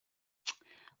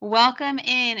Welcome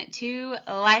in to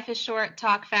Life is Short,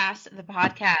 Talk Fast, the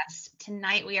podcast.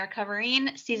 Tonight we are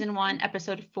covering Season 1,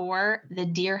 Episode 4, The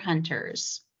Deer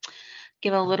Hunters.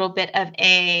 Give a little bit of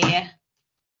a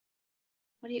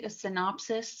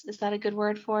synopsis? Is that a good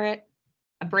word for it?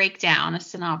 A breakdown, a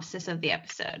synopsis of the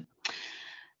episode.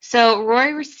 So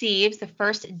Rory receives the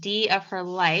first D of her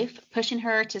life, pushing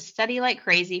her to study like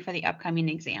crazy for the upcoming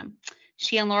exam.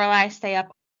 She and Lorelai stay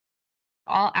up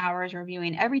all hours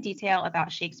reviewing every detail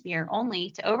about Shakespeare,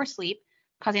 only to oversleep,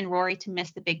 causing Rory to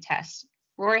miss the big test.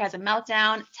 Rory has a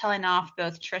meltdown, telling off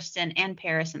both Tristan and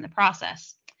Paris in the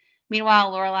process.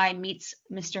 Meanwhile, Lorelai meets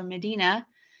Mr. Medina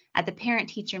at the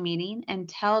parent-teacher meeting and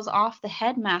tells off the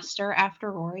headmaster after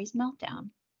Rory's meltdown.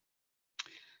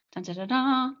 Dun, dun, dun,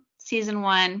 dun. Season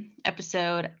 1,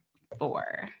 Episode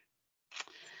 4.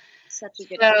 Such a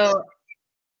good episode.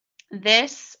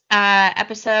 This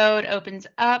episode opens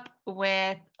up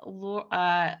with Rory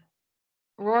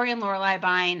and Lorelai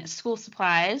buying school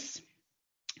supplies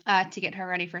to get her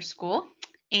ready for school.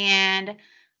 And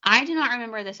I do not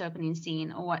remember this opening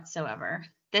scene whatsoever.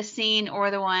 This scene or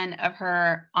the one of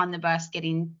her on the bus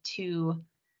getting to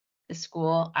the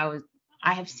school. I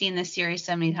have seen this series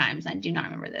so many times. I do not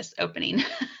remember this opening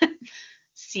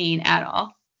scene at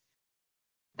all.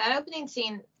 That opening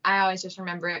scene, I always just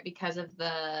remember it because of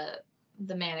the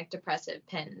manic depressive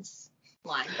pins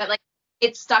line. But like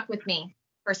it stuck with me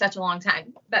for such a long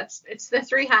time. It's the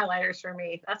 3 highlighters for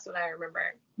me. That's what I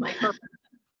remember. Like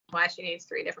why she needs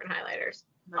 3 different highlighters.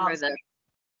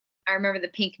 I remember the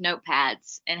pink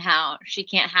notepads and how she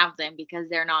can't have them because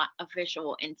they're not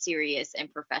official and serious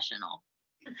and professional.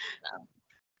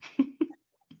 So,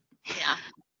 yeah.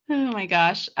 Oh my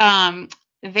gosh.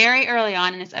 Very early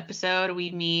on in this episode,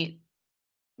 we meet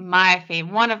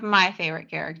one of my favorite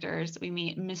characters. We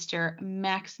meet Mr.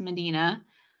 Max Medina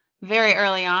very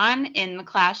early on in the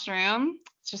classroom.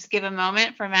 Let's just give a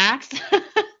moment for Max.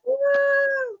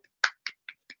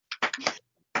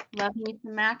 Love me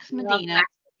some Max Medina.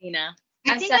 Max Medina.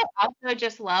 I think I also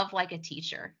just love like a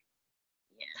teacher.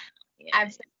 Yeah.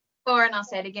 I've said it before and I'll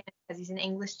say it again because he's an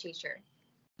English teacher.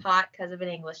 Hot because of an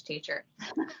English teacher.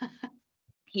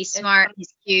 He's smart.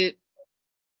 He's cute.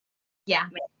 Yeah.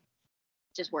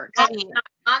 Just works.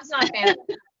 Mom's not a fan of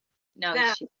him.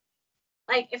 No.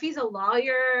 Like if he's a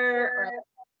lawyer or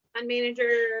a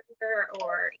manager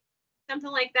or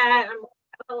something like that, I'm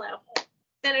hello.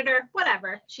 Senator,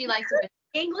 whatever. She likes it.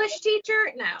 English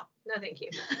teacher? No, thank you.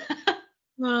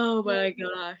 Oh my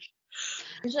gosh.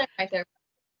 Usually I'm right there,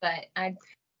 but I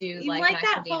do you like Max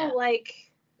that Medina. whole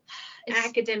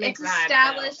academic It's vibe,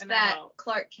 established though, that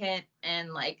Clark Kent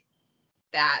and like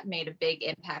that made a big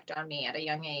impact on me at a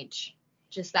young age.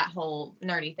 Just that whole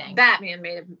nerdy thing. Batman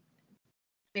made an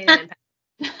impact.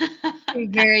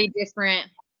 Very different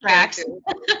tracks.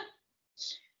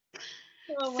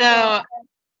 Oh so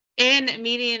in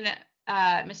meeting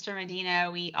Mr. Medina,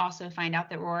 we also find out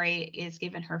that Rory is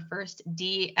given her first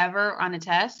D ever on a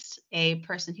test, a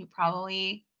person who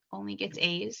probably only gets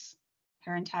A's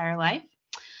her entire life.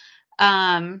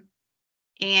 And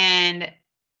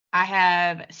I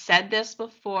have said this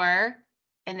before,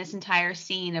 and this entire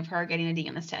scene of her getting a D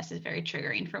on this test is very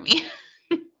triggering for me.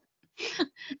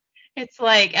 It's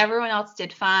like everyone else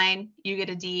did fine. You get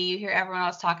a D. You hear everyone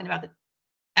else talking about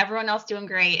everyone else doing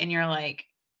great, and you're like,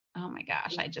 oh my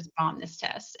gosh, I just bombed this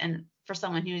test. And for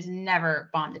someone who's never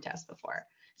bombed a test before,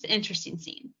 it's an interesting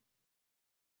scene.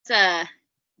 It's a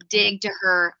dig to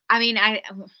her. I mean,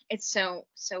 it's so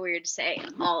weird to say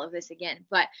all of this again,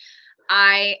 but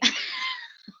I'm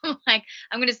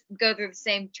going to go through the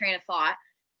same train of thought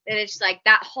that it's like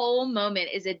that whole moment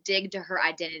is a dig to her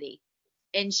identity.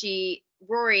 And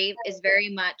Rory is very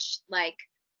much like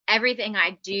everything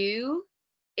I do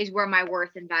is where my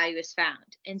worth and value is found.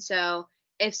 And so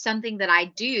if something that I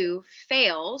do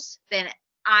fails, then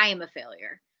I am a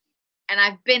failure. And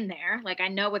I've been there. Like I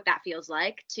know what that feels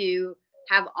like to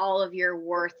have all of your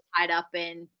worth tied up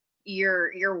in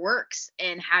your works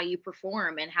and how you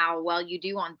perform and how well you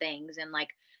do on things and like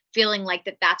feeling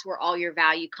like that's where all your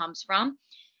value comes from.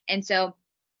 And so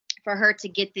for her to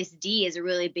get this D is a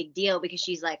really big deal because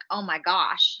she's like, oh my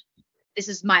gosh, this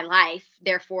is my life.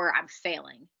 Therefore I'm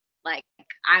failing. Like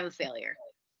I'm a failure.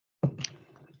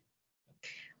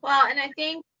 Well, and I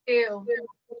think too,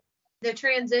 the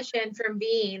transition from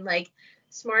being like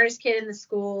smartest kid in the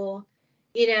school,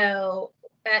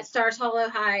 at Stars Hollow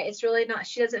High, it's really not,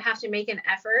 she doesn't have to make an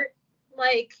effort.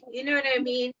 Like, you know what I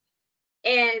mean?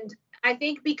 And I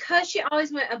think because she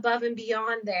always went above and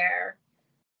beyond there,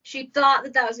 she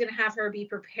thought that was going to have her be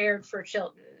prepared for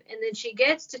Chilton. And then she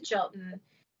gets to Chilton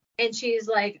and she's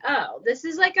like, oh, this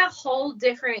is like a whole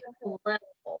different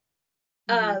level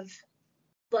of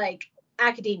like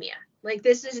academia. Like,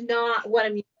 this is not what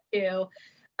I'm used to.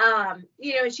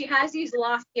 And she has these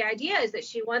lofty ideas that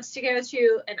she wants to go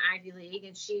to an Ivy League,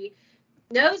 and she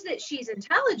knows that she's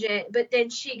intelligent, but then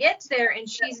she gets there and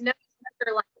she's no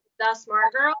longer like the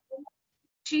smart girl.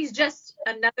 She's just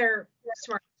another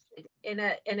smart kid in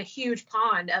a huge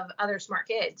pond of other smart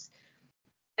kids.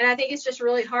 And I think it's just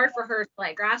really hard for her to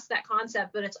like grasp that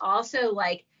concept, but it's also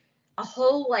like a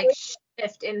whole like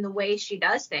shift in the way she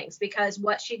does things, because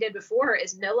what she did before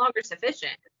is no longer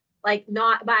sufficient. Like,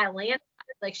 not by a landslide.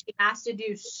 Like, she has to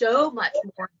do so much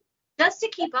more just to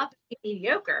keep up and be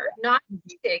mediocre, not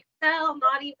to excel,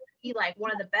 not even be like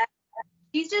one of the best.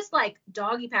 She's just like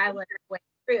doggy paddling her way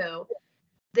through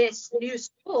this new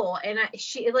school, and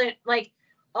she like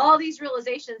all these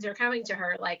realizations are coming to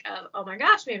her, like, oh my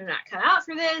gosh, maybe I'm not cut out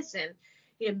for this, and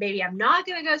maybe I'm not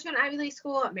gonna go to an Ivy League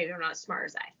school, maybe I'm not as smart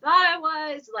as I thought I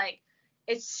was. Like,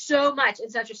 it's so much in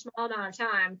such a small amount of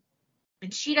time,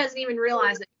 and she doesn't even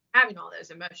realize that she's having all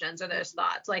those emotions or those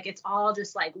thoughts. Like, it's all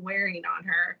just like wearing on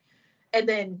her, and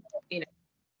then she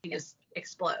just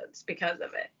explodes because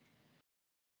of it.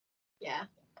 Yeah.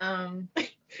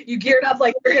 You geared up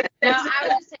like you're gonna. No, I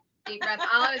was just taking a deep breath.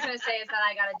 All I was gonna say is that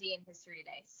I got a D in history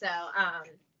today. So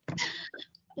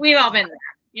We've all been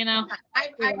there, I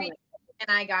read and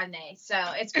I got an A, so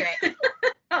it's great.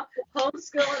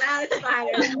 Homeschooling out of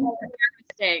spiders.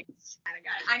 Mistakes.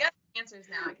 I got the answers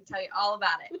now. I can tell you all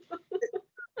about it.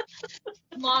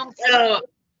 Mom, So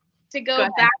to go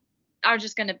back, I was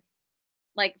just gonna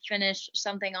like finish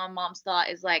something on Mom's thought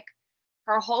is like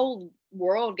her whole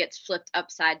world gets flipped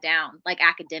upside down, like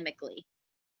academically,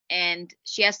 and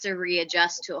she has to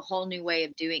readjust to a whole new way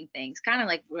of doing things. Kind of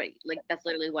like that's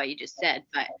literally what you just said,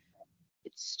 but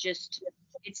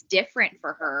it's different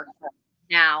for her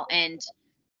now, and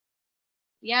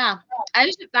yeah,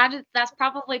 that's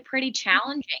probably pretty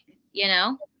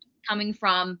challenging, coming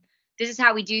from this is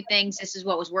how we do things, this is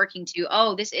what was working,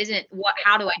 to this isn't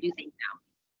how do I do things now?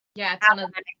 Yeah, it's How one of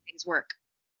do I make things work?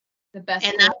 the best.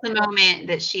 And that's the moment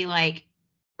that she like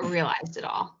realized it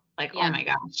all. Like, Yeah. oh my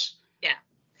gosh. Yeah.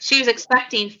 She was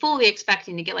fully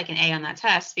expecting to get like an A on that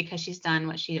test because she's done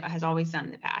what she has always done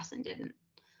in the past and didn't.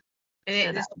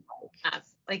 And So enough.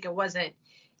 Like, it wasn't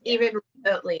even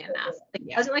remotely enough. Like,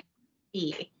 it wasn't like a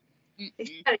B. Like,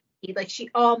 she got a B. Like, she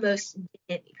almost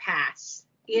didn't pass.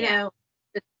 The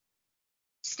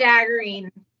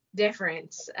staggering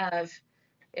difference of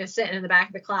sitting in the back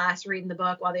of the class reading the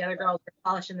book while the other girls were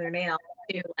polishing their nails,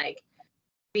 to like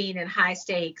being in high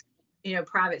stakes,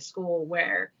 private school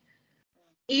where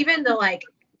even the like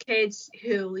kids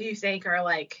who you think are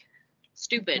like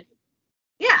Stupid.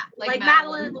 yeah, Like like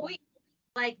Madeline and Louise,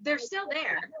 like they're still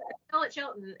there, they're still at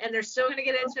Chilton, and they're still gonna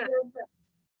get into it.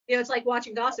 It's like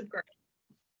watching Gossip Girl.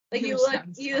 Like, we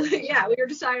were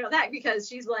just talking about that because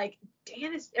she's like,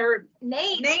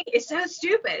 Nate is so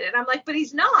stupid, and I'm like, but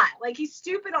he's not. Like, he's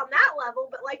stupid on that level,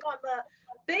 but like on the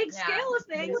big scale of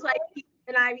things, like, he's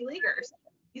an Ivy Leaguer, so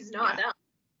he's not dumb.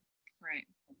 Right.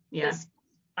 yeah. It's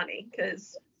funny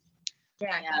because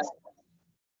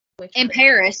And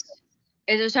Paris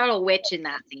is a total witch in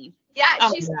that scene. Yeah,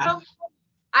 Oh, she's yeah. so.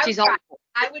 I She's would, all.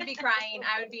 I would be crying.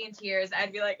 I would be in tears.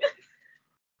 I'd be like.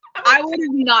 I would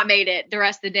have not made it the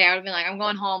rest of the day. I would have been like, I'm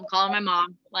going home, calling my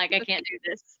mom. Like, I can't do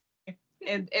this.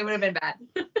 It would have been bad.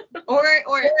 Or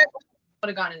would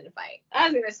have gone into a fight. I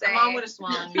was gonna say My mom would have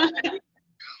swung.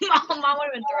 Mom would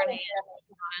have been throwing it.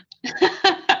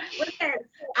 Listen,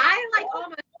 I like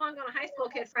almost swung on a high school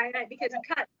kid Friday night because he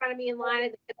cut in front of me in line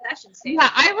at the concession stand. Yeah,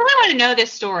 I really want to know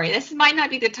this story. This might not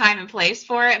be the time and place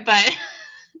for it, but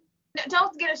No,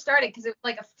 don't get us started because it was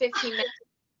like a 15-minute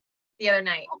the other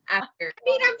night after. I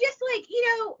mean, I'm just like,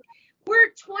 we're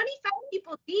 25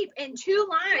 people deep in two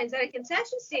lines at a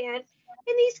concession stand,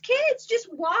 and these kids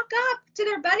just walk up to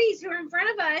their buddies who are in front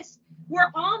of us.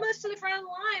 We're almost to the front of the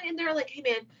line, and they're like, hey,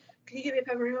 man, can you give me a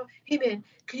pepperoni? Hey, man,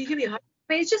 can you give me a hot?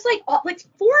 I mean, it's just like,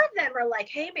 four of them are like,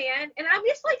 hey, man. And I'm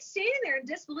just like standing there in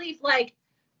disbelief, like,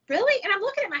 really? And I'm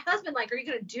looking at my husband like, are you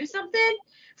going to do something?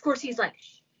 Of course, he's like,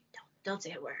 shh, don't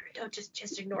say a word. Don't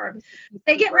just ignore him.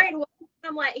 They get ready to walk.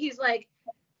 I'm like, he's like,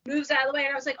 moves out of the way.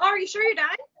 And I was like, oh, are you sure you're done?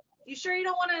 You sure you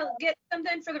don't want to get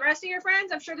something for the rest of your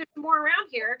friends? I'm sure there's more around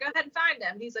here. Go ahead and find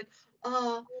them. He's like,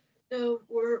 no,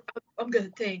 I'm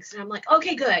good, thanks. And I'm like,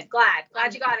 okay, good.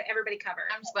 Glad you got everybody covered.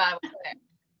 I'm just glad I was there.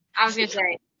 I was going to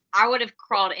say, I would have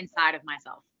crawled inside of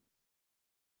myself.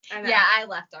 I know. Yeah, I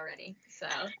left already. So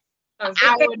I would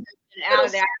have been out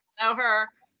of there. Know her.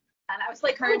 And I was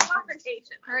like, her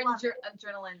confrontation. her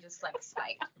adrenaline just like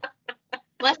spiked.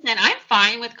 listen, I'm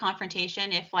fine with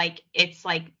confrontation if like it's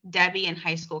like Debbie and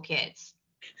high school kids.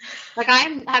 Like,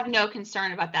 I have no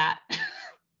concern about that.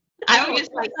 I would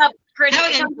just like, Pretty I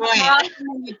would enjoy it. more often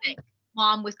than you think.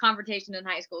 Mom with confrontation in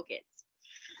high school kids.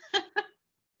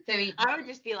 So I would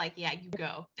just be like, yeah, you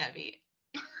go, Debbie.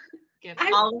 Get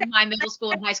I- All of my middle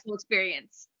school and high school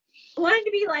experience. wanted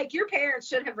to be like, your parents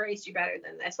should have raised you better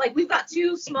than this. Like, we've got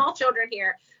 2 small children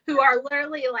here who are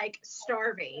literally like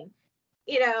starving.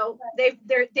 You know, they've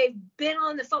been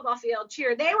on the football field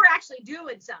cheer. They were actually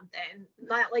doing something,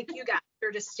 not like you guys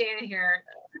are just standing here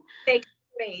fake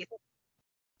face.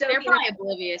 So, They're you know, probably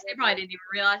oblivious. They probably didn't even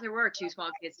realize there were 2 small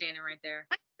kids standing right there.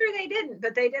 I'm sure they didn't,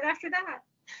 but they did after that.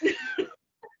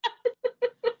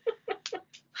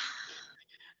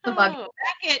 Oh, back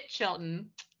at Chilton.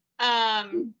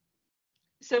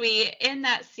 So we end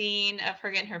that scene of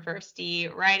her getting her first D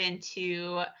right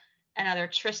into another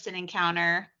Tristan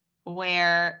encounter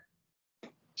where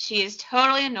she is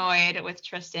totally annoyed with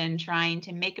Tristan trying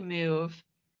to make a move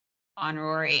on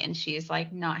Rory, and she's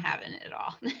like not having it at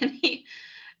all. And he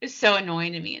is so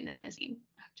annoying to me in this scene.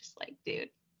 I'm just like, dude.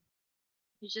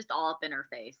 He's just all up in her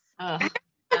face. Ugh.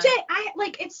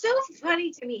 It's so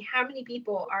funny to me how many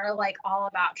people are like all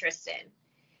about Tristan.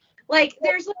 Like,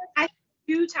 there's like, I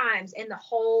 2 times in the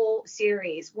whole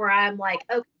series where I'm like,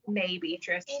 okay, maybe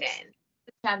Tristan.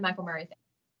 Chad Michael Murray thing.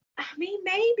 I mean,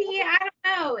 maybe, I don't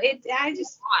know.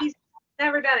 He's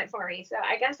never done it for me, so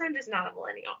I guess I'm just not a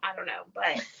millennial. I don't know,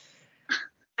 but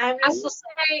I will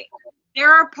say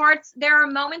there are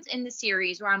moments in the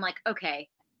series where I'm like, okay,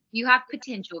 you have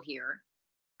potential here.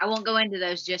 I won't go into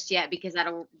those just yet because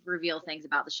that'll reveal things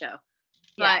about the show.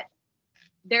 Yeah. But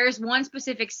there's one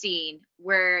specific scene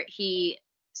where he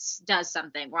does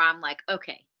something where I'm like,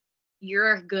 okay,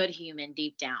 you're a good human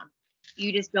deep down.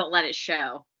 You just don't let it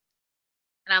show.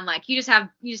 And I'm like, you just have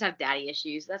daddy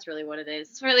issues. That's really what it is.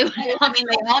 It's really what it is. I mean,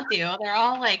 they all do. They're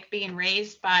all like being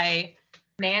raised by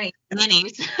Nanny.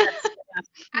 nannies.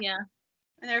 Yeah.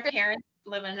 And their parents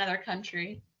live in another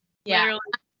country. Yeah. Literally.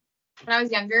 When I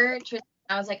was younger,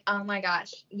 I was like, oh my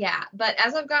gosh, yeah. But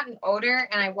as I've gotten older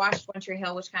and I watched One Tree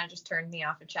Hill, which kind of just turned me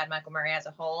off of Chad Michael Murray as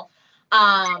a whole,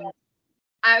 I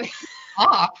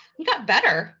Off. He got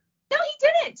better. no, he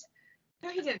didn't. No,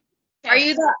 he didn't.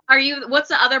 Are you what's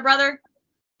the other brother?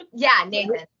 Yeah,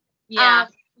 Nathan. Yeah.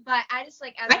 But I just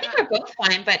like, as I think they're both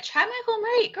fine, but Chad Michael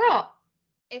Murray, girl,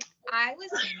 if I was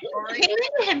Rory, he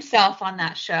hated himself on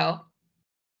that show.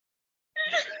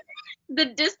 The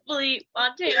disbelief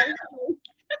on Taylor.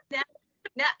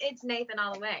 no, it's Nathan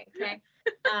all the way. Okay.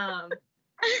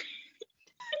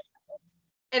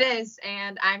 It is,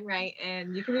 and I'm right,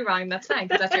 and you can be wrong. That's fine,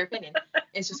 because that's your opinion.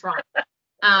 It's just wrong.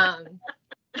 Oh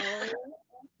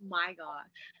my gosh.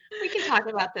 We can talk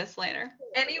about this later.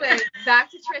 Anyway,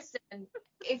 back to Tristan.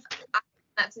 If I'm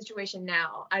in that situation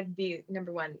now, I'd be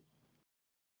number one.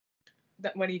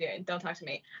 But what are you doing? Don't talk to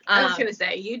me. I was gonna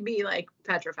say, you'd be like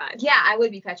petrified. Yeah, I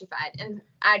would be petrified, and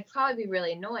I'd probably be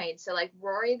really annoyed. So like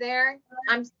Rory there,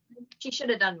 she should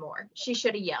have done more. She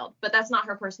should have yelled, but that's not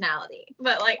her personality.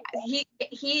 But like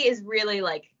he is really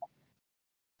like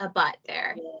a butt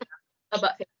there. A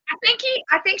butt.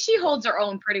 I think she holds her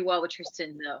own pretty well with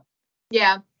Tristan though.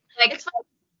 Yeah. Like It's funny.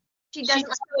 She doesn't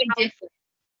she's really different.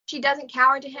 she doesn't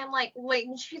cower to him like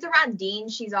when she's around Dean,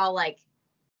 she's all like,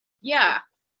 Yeah.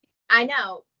 I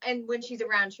know. And when she's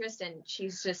around Tristan,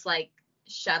 she's just like,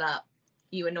 shut up,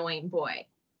 you annoying boy.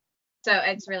 So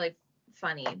it's really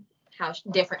funny how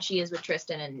different she is with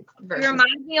Tristan and It versus.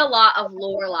 reminds me a lot of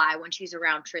Lorelai when she's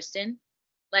around Tristan.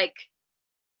 Like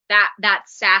that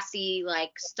sassy,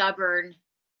 like stubborn,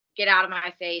 get out of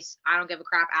my face, I don't give a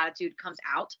crap attitude comes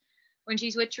out when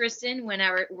she's with Tristan,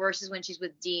 versus when she's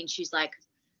with Dean, she's like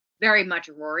very much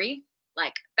Rory,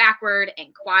 like backward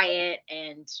and quiet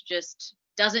and just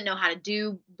doesn't know how to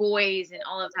do boys and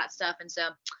all of that stuff. And so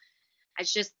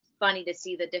it's just funny to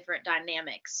see the different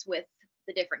dynamics with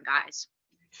the different guys.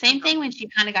 Same thing when she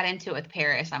kind of got into it with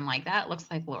Paris. I'm like, that looks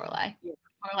like Lorelai. Yeah.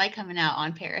 Lorelai coming out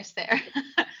on Paris there.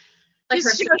 Like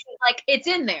like it's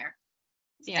in there.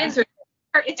 Yeah.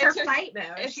 It's her fight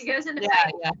mode. She goes into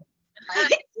fight. Yeah.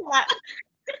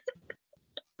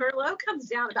 Her low comes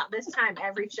down about this time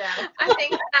every show. I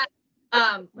think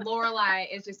that Lorelai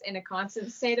is just in a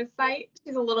constant state of fight.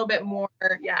 She's a little bit more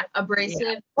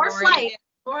abrasive. Or Rory- flight.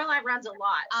 Lorelai runs a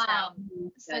lot.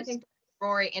 So I think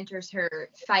Rory enters her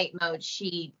fight mode.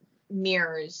 She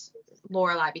mirrors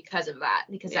Lorelai because of that,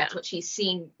 because that's what she's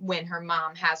seen when her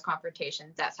mom has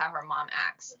confrontations. That's how her mom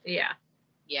acts. Yeah.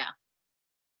 Yeah.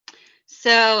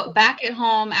 So back at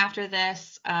home after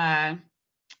this,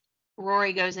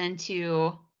 Rory goes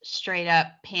into straight up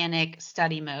panic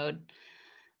study mode.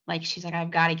 Like she's like,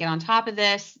 I've got to get on top of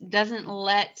this. Doesn't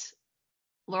let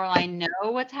Lorelai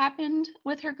know what's happened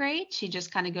with her grades. She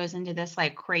just kind of goes into this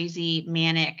like crazy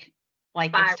manic,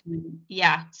 like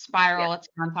spiral. It's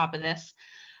on top of this.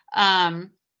 And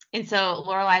so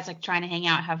Lorelai's like trying to hang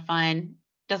out, have fun,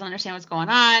 doesn't understand what's going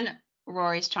on.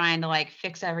 Rory's trying to like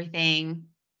fix everything,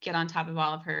 get on top of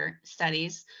all of her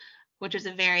studies, which is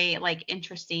a very like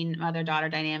interesting mother-daughter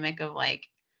dynamic of like,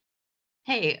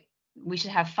 hey, we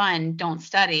should have fun, don't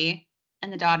study.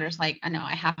 And the daughter's like, I know,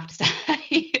 I have to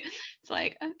study. It's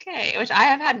like, okay, which I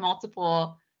have had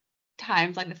multiple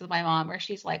times like this with my mom where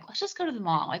she's like, let's just go to the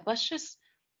mall. Like, let's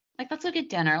go get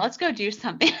dinner. Let's go do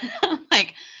something. I'm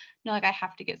like, no, like I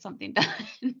have to get something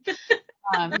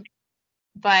done.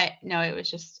 But no, it was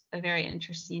just a very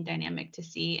interesting dynamic to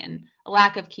see and a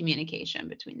lack of communication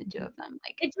between the two of them.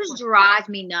 Like it just drives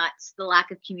me nuts, the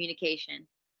lack of communication.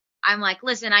 I'm like,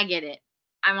 listen, I get it.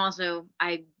 I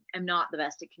am not the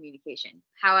best at communication.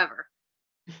 However,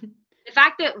 the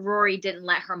fact that Rory didn't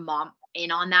let her mom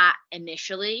in on that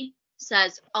initially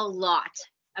says a lot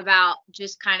about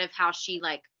just kind of how she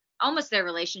like almost their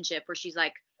relationship where she's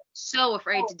like so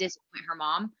afraid to disappoint her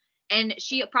mom. And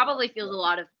she probably feels a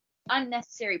lot of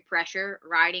unnecessary pressure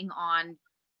riding on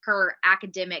her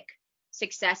academic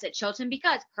success at Chilton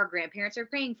because her grandparents are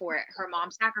paying for it. Her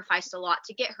mom sacrificed a lot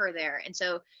to get her there. And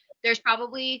so there's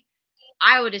probably,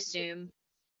 I would assume,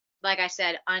 like I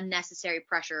said, unnecessary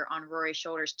pressure on Rory's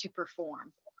shoulders to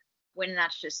perform when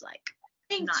that's just like,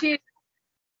 I think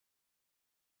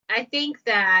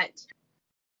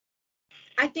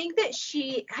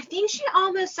she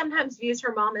almost sometimes views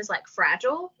her mom as like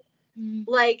fragile.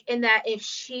 Like in that if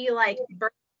she like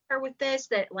burns her with this,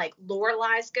 that like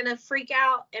Lorelai's gonna freak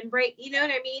out and break, you know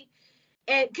what I mean?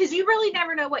 And because you really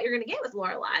never know what you're gonna get with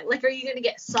Lorelai. Like, are you gonna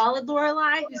get solid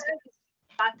Lorelai who's gonna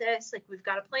got this? Like, we've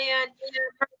got a plan.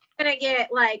 Or are you gonna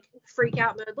get like freak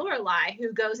out mode Lorelai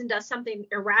who goes and does something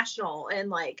irrational and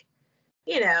like,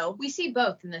 you know, we see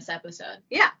both in this episode.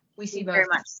 Yeah, we see both. Very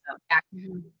much so.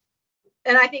 Mm-hmm.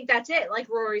 And I think that's it. Like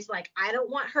Rory's like, I don't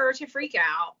want her to freak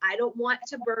out. I don't want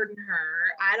to burden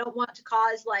her. I don't want to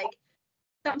cause like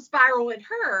some spiral in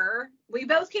her. We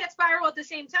both can't spiral at the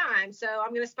same time. So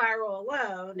I'm going to spiral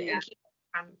alone and keep,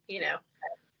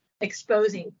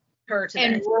 exposing her to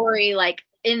and this. Rory, like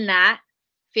in that,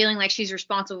 feeling like she's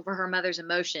responsible for her mother's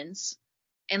emotions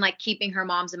and like keeping her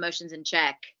mom's emotions in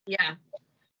check. Yeah.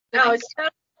 No, it's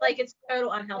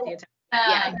total unhealthy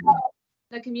attack.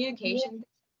 The communication.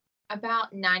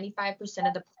 About 95%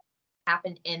 of the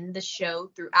happened in the show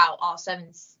throughout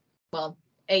all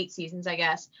 8 seasons, I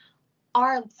guess,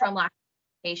 are from lack of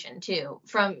communication too.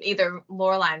 From either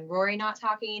Lorelai and Rory not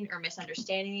talking or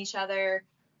misunderstanding each other,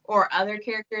 or other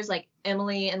characters like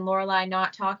Emily and Lorelai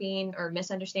not talking or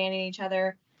misunderstanding each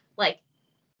other. Like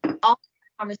all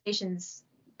conversations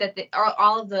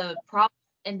all of the problems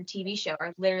in the TV show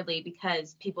are literally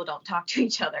because people don't talk to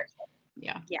each other.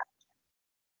 Yeah.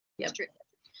 It's true.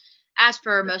 As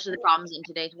for most of the problems in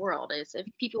today's world, is if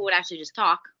people would actually just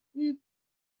talk.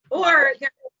 Or they're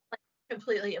like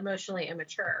completely emotionally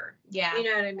immature. Yeah. You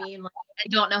know what I mean? Like, they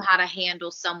don't know how to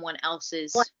handle someone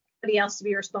else's. Want somebody else to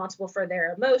be responsible for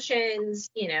their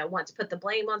emotions, want to put the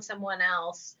blame on someone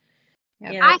else.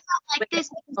 Yep. I felt like this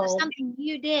because of something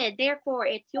you did, therefore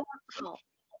it's your fault.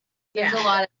 There's a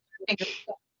lot of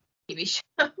TV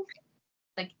shows.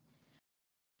 Like,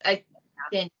 I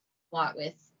did a lot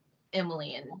with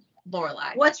Emily and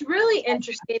Lorelai. What's really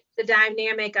interesting is the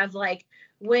dynamic of like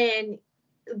when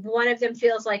one of them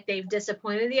feels like they've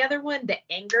disappointed the other one, the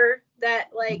anger that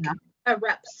like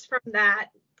erupts from that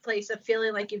place of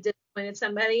feeling like you've disappointed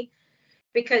somebody,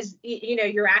 because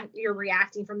you're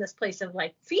reacting from this place of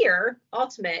like fear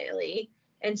ultimately,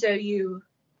 and so you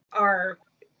are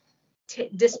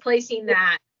displacing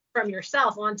that from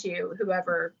yourself onto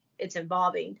whoever it's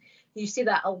involving. You see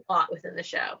that a lot within the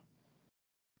show.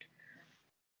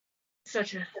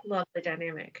 Such a lovely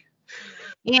dynamic.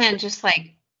 And just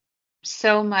like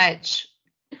so much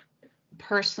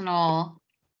personal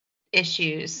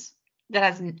issues that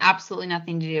has absolutely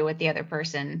nothing to do with the other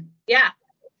person. Yeah.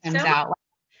 Comes out.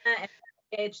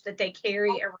 Edge that they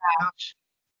carry around.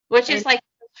 Which is like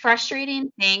a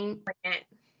frustrating thing.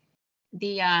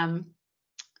 The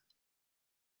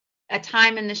a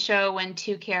time in the show when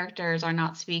two characters are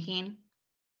not speaking,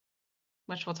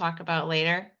 which we'll talk about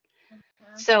later.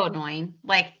 So annoying.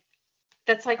 Like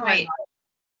that's like my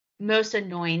most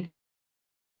annoying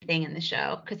thing in the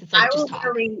show, because it's like I just will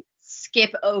talking.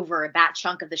 Skip over that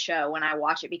chunk of the show when I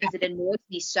watch it because it annoys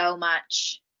me so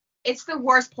much. It's the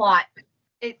worst plot.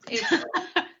 It's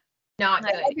not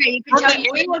good. Okay, you can tell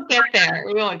We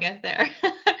will get there.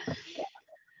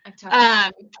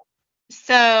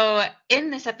 So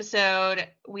in this episode,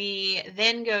 we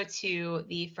then go to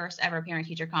the first ever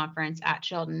parent-teacher conference at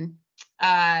Chilton.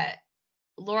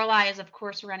 Lorelai is, of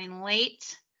course, running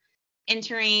late.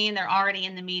 Entering, they're already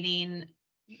in the meeting.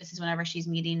 This is whenever she's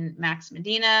meeting Mr.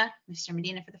 Medina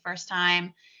for the first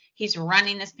time. He's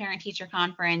running this parent-teacher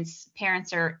conference.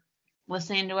 Parents are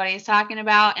listening to what he's talking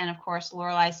about. And, of course,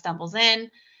 Lorelai stumbles in,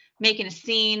 making a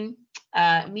scene,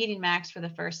 meeting Max for the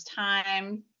first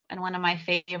time. And one of my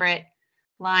favorite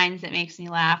lines that makes me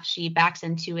laugh, she backs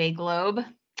into a globe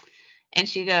and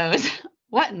she goes,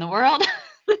 "What in the world?"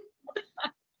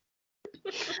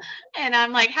 And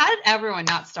I'm like, how did everyone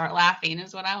not start laughing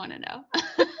is what I want to know.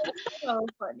 So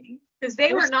funny. Because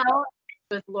they were not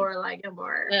with Lorelai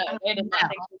Gilmore. No, they did not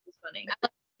think this was funny.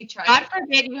 God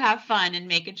forbid you have fun and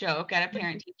make a joke at a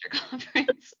parent-teacher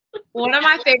conference. One of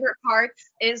my favorite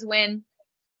parts is when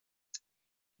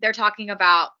they're talking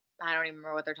about, I don't even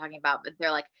remember what they're talking about, but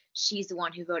they're like, she's the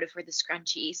one who voted for the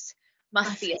scrunchies.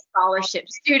 Must be a scholarship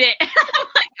student. I'm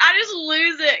like, I just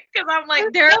lose it because I'm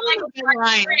like, they're like, good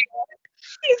lines.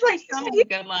 He's like, So many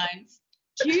good lines.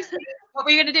 what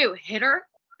were you gonna do? Hit her?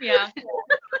 Yeah.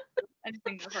 I just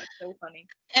think that's so funny.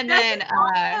 And then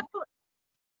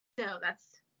no, that's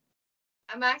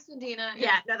Max Medina.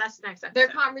 yeah, no, that's the next episode. Their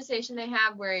conversation they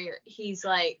have where he's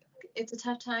like, it's a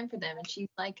tough time for them, and she's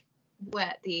like,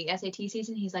 what, the SAT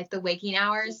season? He's like, the waking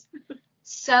hours.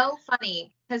 So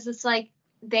funny because it's like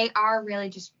they are really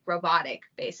just robotic,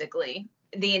 basically.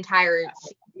 The entire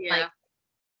like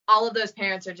all of those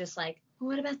parents are just like,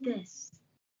 what about this?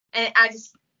 And I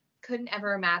just couldn't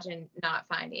ever imagine not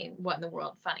finding what in the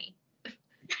world funny.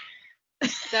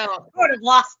 so I would have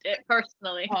lost it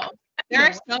personally. there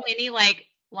are so many like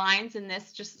lines in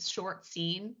this just short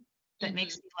scene that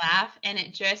makes me laugh, and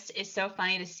it just is so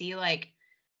funny to see like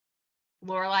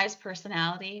Lorelai's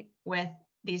personality with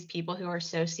these people who are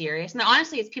so serious. And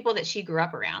honestly, it's people that she grew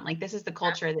up around. Like this is the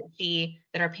culture that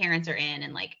her parents are in,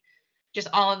 and like just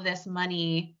all of this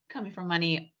money coming from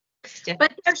money.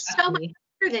 But they're so much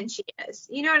better than she is.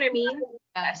 You know what I mean?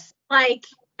 Yes. Like,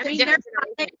 I mean,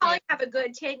 they probably have a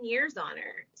good 10 years on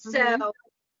her. So,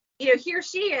 you know, here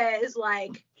she is,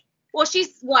 like. Well,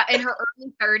 she's what, in her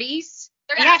early 30s?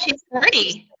 Yeah, she's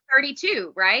 30.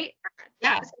 32, right?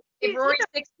 Yeah. If Rory's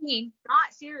 16.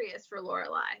 Not serious for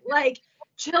Lorelai. Like,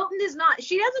 Chilton is not.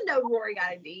 She doesn't know Rory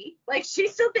got a D. Like, she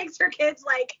still thinks her kid's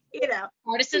like, you know.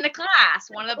 Hardest in the class.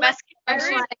 One of the best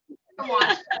kids.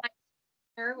 Watch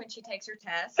her when she takes her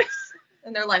tests,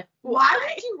 and they're like, why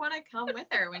would you want to come with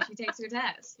her when she takes her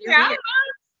test? You're weird.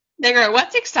 They go,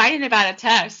 what's exciting about a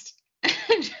test?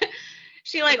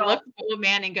 She like looks at the old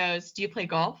man and goes, do you play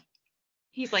golf?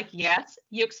 He's like, yes.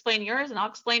 You explain yours and I'll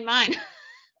explain mine.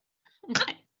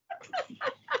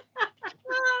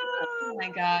 Oh my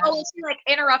gosh. Oh, she like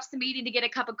interrupts the meeting to get a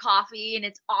cup of coffee, and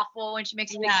it's awful, and she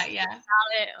makes a big scene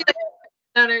about it.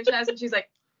 On her chest, and she's like,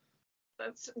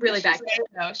 that's really bad.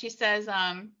 She says,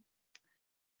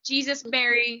 Jesus,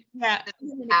 Mary. Yeah.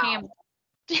 Camel.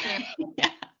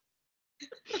 Yeah.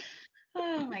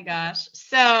 Oh my gosh.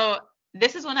 So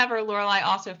this is whenever Lorelai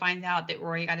also finds out that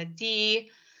Rory got a D.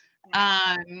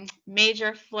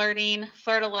 Major flirting.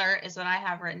 Flirt alert is what I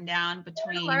have written down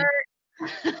between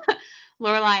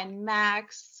Lorelai and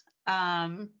Max.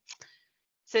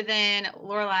 So then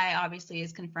Lorelai obviously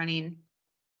is confronting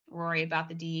Rory about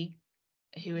the D,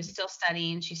 who is still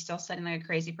studying. She's still studying like a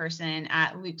crazy person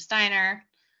at Luke's Diner.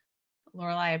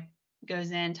 Lorelai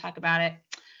goes in, talk about it.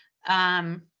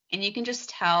 And you can just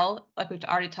tell, like we've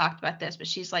already talked about this, but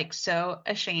she's like so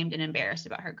ashamed and embarrassed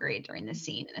about her grade during this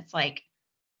scene. And it's like,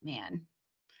 man,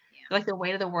 like the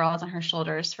weight of the world is on her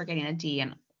shoulders for getting a D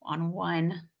on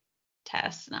one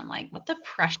test. And I'm like, what the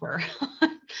pressure?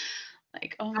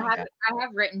 Like, oh my God. I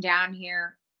have written down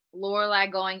here, Lorelai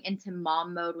going into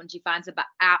mom mode when she finds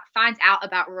out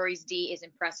about Rory's D is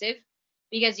impressive,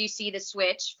 because you see the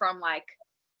switch from like,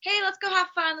 hey, let's go have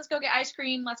fun, let's go get ice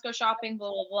cream, let's go shopping,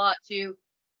 blah blah blah, to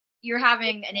you're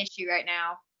having an issue right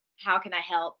now. How can I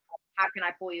help? How can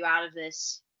I pull you out of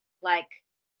this? Like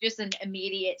just an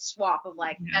immediate swap of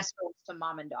like best friends to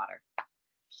mom and daughter.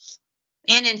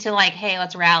 And into like, hey,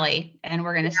 let's rally and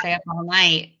we're gonna stay up all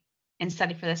night and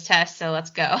study for this test. So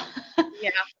let's go. Yeah.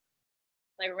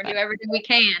 Like we're gonna do everything we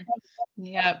can.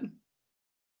 Yep.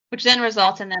 Which then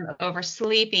results in them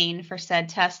oversleeping for said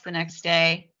test the next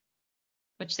day.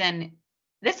 Which then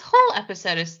this whole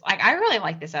episode is like, I really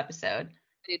like this episode.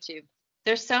 I do too.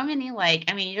 There's so many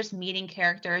like, I mean, you're just meeting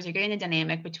characters. You're getting the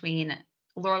dynamic between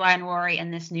Lorelai and Rory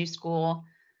in this new school,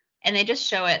 and they just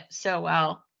show it so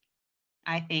well,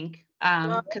 I think.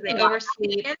 Because they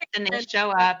oversleep, then they show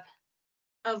up.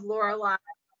 Of Lorelai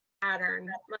pattern.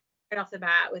 right off the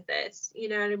bat with this. You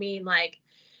know what I mean? Like,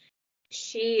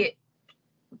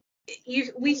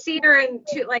 we see her in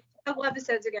a couple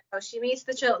episodes ago. She meets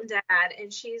the Chilton dad,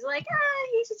 and she's like,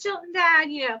 he's a Chilton dad.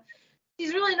 You know,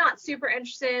 she's really not super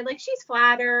interested. Like, she's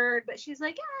flattered, but she's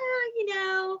like, you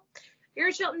know, you're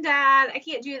a Chilton dad. I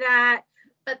can't do that.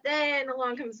 But then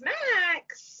along comes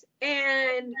Max,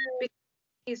 and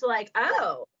he's like,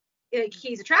 oh, like,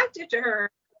 he's attractive to her.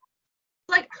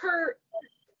 Like, her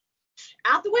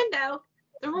out the window,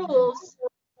 the rules.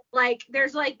 Like,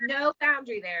 there's like no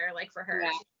boundary there, like, for her. Yeah.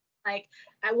 Like,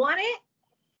 I want it,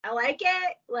 I like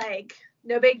it, like,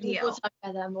 no big deal. We'll talk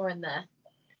about that more in the.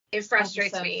 It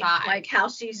frustrates episode me, 5. like, how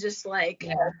she's just like,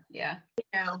 Yeah. you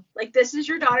know, like, this is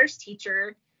your daughter's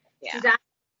teacher. Yeah. She's at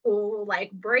school,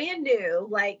 like, brand new,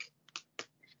 like,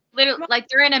 Literally, like,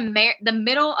 they're in the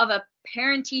middle of a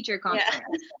parent-teacher conference,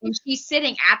 and she's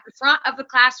sitting at the front of the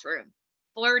classroom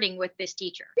flirting with this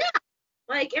teacher. Yeah.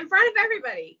 Like, in front of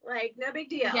everybody, like, no big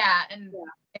deal. Yeah, and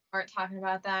they weren't talking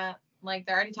about that. Like,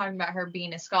 they're already talking about her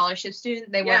being a scholarship student.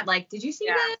 They weren't like, did you see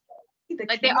that?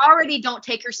 Like, they already don't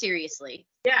take her seriously.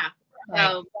 Yeah.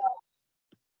 So,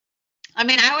 I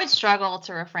mean, I would struggle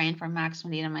to refrain from Max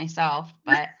Medina myself,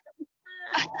 but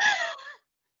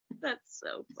that's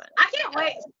so funny. I can't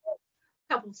wait.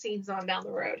 A couple scenes on down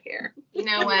the road here. You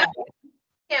know what?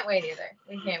 Can't wait either.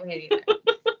 We can't wait either.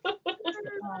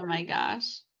 oh my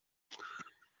gosh.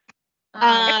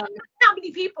 How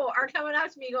many people are coming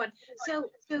up to me going, so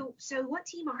what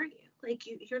team are you? Like,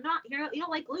 you don't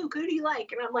like Luke. Who do you like?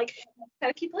 And I'm like,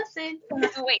 gotta keep listening.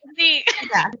 Wait, see.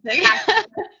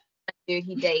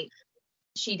 Dude,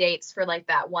 she dates for like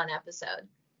that one episode.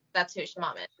 That's who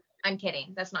mom is. I'm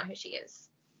kidding. That's not who she is.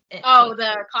 Oh,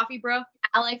 the coffee bro?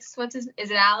 Alex, is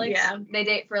it Alex? Yeah. They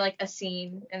date for like a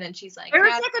scene, and then she's like,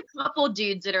 There's like a couple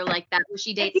dudes that are like that, where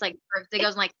she dates like, they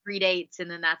goes on like 3 dates,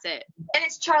 and then that's it. and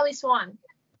it's Charlie Swan.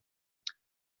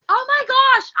 Oh my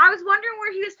gosh, I was wondering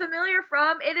where he was familiar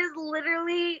from. It is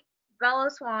literally Bella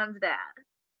Swan's dad.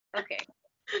 Okay.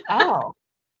 Oh.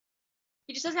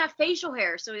 He just doesn't have facial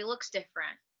hair, so he looks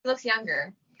different. He looks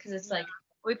younger because it's like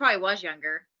Well, he probably was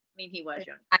younger. I mean, he was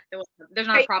younger. There's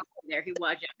not a problem there. He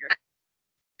was younger.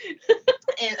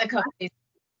 in a couple days.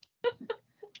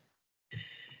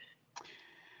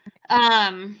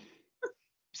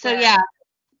 So yeah,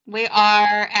 we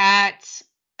are at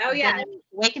Oh yeah.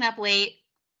 waking up late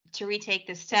to retake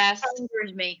this test.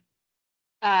 Hungers me.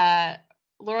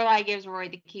 Lorelai gives Rory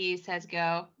the keys, says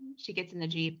go. She gets in the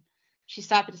Jeep. She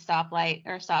stopped at a stoplight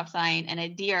or a stop sign, and a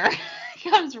deer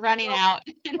comes running out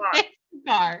and hits the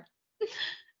car.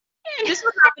 This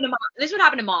would happen to mom. This would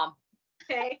happen to mom.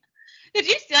 Okay. Did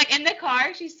you see, like, in the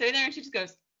car, she's sitting there and she just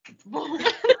goes, By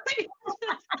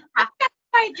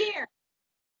deer.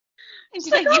 and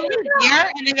she's like, you hit a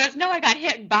deer? And he goes, no, I got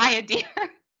hit by a deer.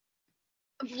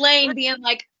 Lane being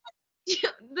like,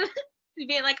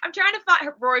 I'm trying to find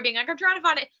her. Rory being like, I'm trying to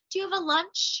find it. Do you have a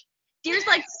lunch? Deer's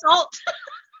like salt.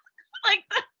 Like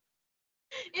that.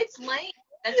 It's Lane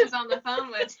that she's on the phone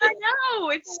with. I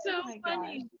know. It's so my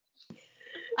funny.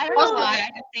 I don't know why. I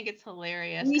just think it's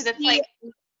hilarious. Because it's like,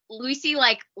 We see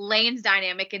like Lane's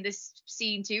dynamic in this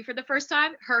scene too for the first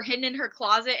time. Her hidden in her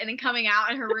closet and then coming out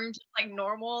in her room just like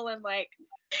normal and like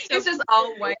So it's just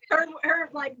all white. Her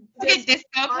like a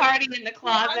disco party in the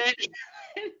closet.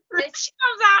 she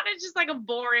comes out and it's just like a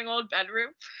boring old bedroom.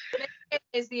 It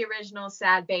is the original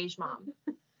sad beige mom.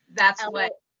 That's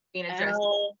what being addressed.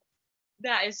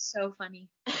 That is so funny.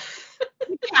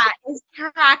 That is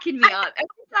cracking me up. Every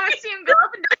time I see him go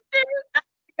up and down.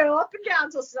 go up and down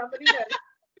till somebody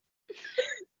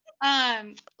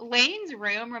knows. Lane's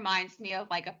room reminds me of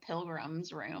like a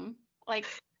pilgrim's room. Like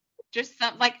just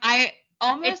some, like, I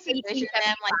almost envision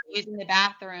them like using the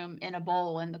bathroom in a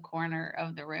bowl in the corner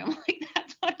of the room. Like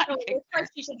that's what I It looks like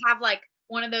she should have like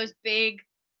one of those big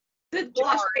The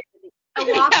jars. a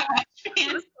wash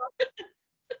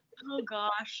Oh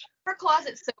gosh. Her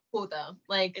closet's so cool though.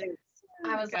 Like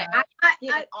I was like, I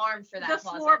get an arm for that the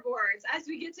closet. floorboards. As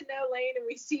we get to know Lane and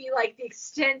we see like the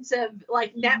extensive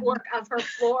like network of her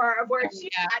floor of where she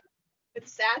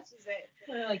stashes it.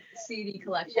 Like CD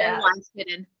collection. Yeah. Lines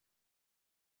hidden.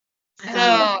 So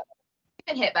I've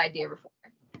been hit by a deer before.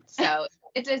 So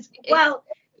it is. Well,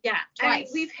 yeah. I mean,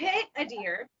 Twice. we've hit a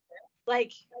deer,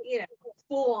 like,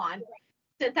 full on,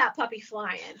 sent that puppy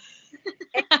flying.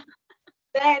 And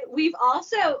then we've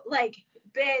also like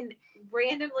been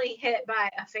randomly hit by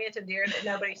a phantom deer that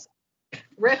nobody's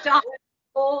ripped off the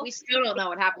pole We still don't know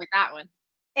what happened with that one.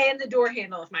 and the door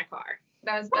handle of my car.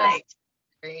 that was Right.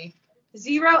 scary.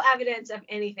 Zero evidence of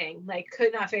anything. Like,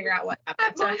 could not figure out what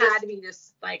happened. So it had to be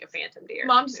just like a phantom deer.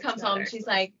 Mom just There's comes no home. other She's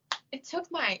explanation. like, it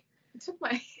took my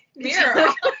mirror.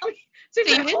 So So you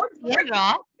didn't see it at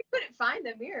all? We couldn't find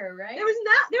the mirror, right? there was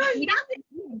nothing.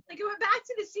 Like, it went back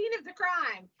to the scene of the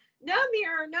crime. No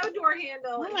mirror, no door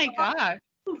handle. Oh my gosh.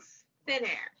 Poof, thin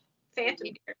air. Phantom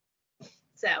deer.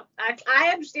 So I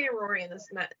understand Rory in this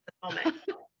moment.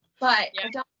 But Yeah. I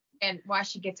don't understand why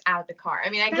she gets out of the car. I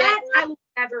mean, I That get I will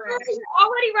never She's understand.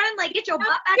 already running, like, get your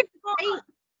butt back in the car.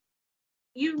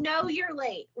 You know you're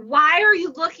late. Why are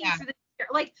you looking Yeah. for the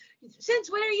like?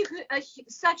 Since when are you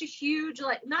such a huge,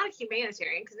 like, not a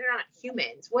humanitarian, because they're not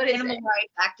humans? What is Animal it?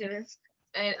 rights activist.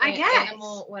 I guess.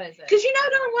 Animal, what is it? Because you know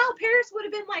darn well Paris would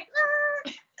have been like,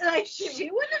 like she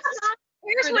wouldn't have stopped.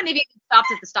 Paris wouldn't have even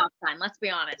stopped at the stop sign, let's be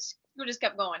honest. We just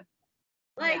kept going.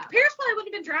 Like, Yeah. Paris probably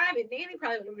wouldn't have been driving. Nanny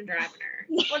probably would have been driving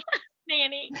her.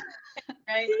 Nanny.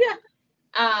 Right?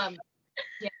 Yeah.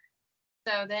 Yeah.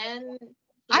 So then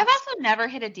I've also never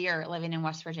hit a deer living in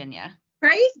West Virginia.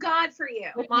 Praise God for you.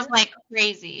 Which is like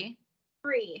crazy.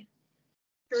 Three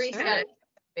Sure. times.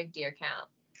 big deer count.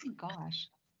 Oh gosh.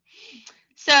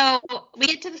 So we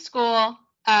get to the school.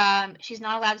 She's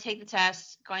not allowed to take the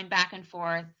test, going back and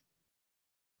forth.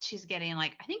 She's getting,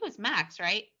 like, I think it was Max,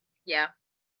 right? Yeah.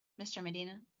 Mr.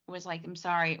 Medina was like, I'm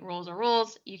sorry, rules are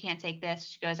rules. You can't take this.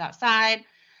 She goes outside.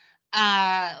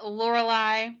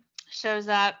 Lorelai shows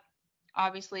up,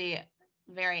 obviously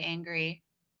very angry,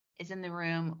 is in the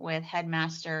room with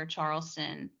Headmaster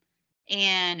Charleston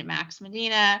and Max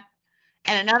Medina.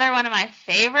 And another one of my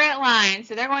favorite lines.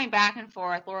 So they're going back and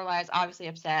forth. Lorelai is obviously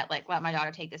upset, like, let my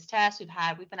daughter take this test.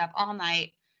 We've been up all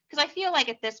night. Because I feel like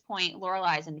at this point,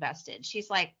 Lorelai is invested. She's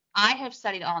like, I have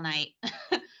studied all night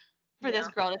for this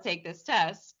girl to take this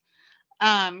test.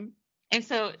 And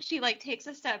so she, like, takes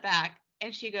a step back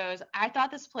and she goes, I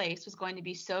thought this place was going to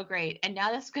be so great. And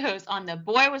now this goes on the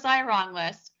boy was I wrong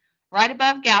list, right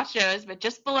above Gaucho's, but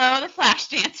just below the flash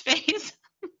dance phase.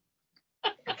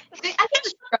 I think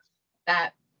she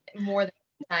that more than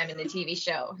time in the TV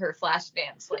show, her flash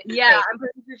dance. Like, Yeah, I'm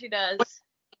pretty sure she does.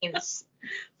 dance.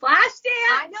 Flash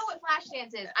dance. I know what flash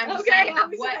dance is. I'm just Okay, saying I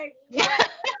was what. like,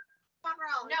 I'm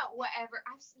wrong. No, whatever.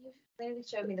 You literally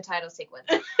showed me the title sequence.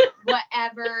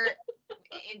 Whatever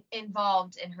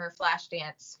involved in her flash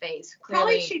dance phase. Probably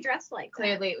Clearly, she dressed like that.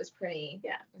 clearly it was pretty.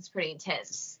 Yeah. it was pretty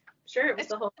intense. Sure, it was It's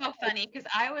the whole. so funny because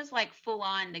I was, like, full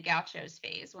on the Gauchos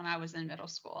phase when I was in middle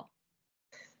school.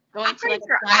 Going I'm to, pretty like,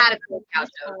 sure a I had private a cool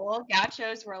school,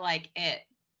 Gauchos were like it.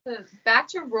 So back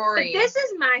to Rory. This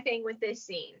is my thing with this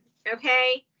scene,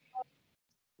 okay?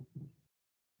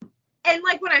 And,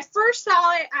 like, when I first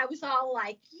saw it, I was all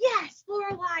like, yes,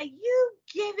 Lorelai, you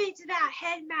give it to that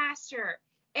headmaster.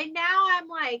 And now I'm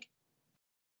like,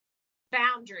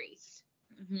 boundaries.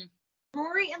 Mm-hmm.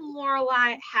 Rory and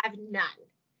Lorelai have none.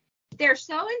 They're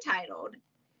so entitled.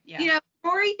 Yeah. You know,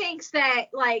 Rory thinks that,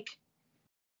 like,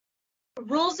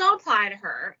 rules don't apply to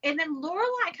her. And then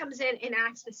Lorelai comes in and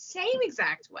acts the same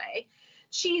exact way.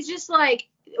 She's just like,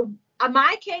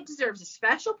 my kid deserves a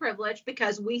special privilege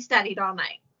because we studied all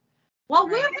night. Well,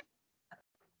 Right.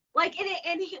 like,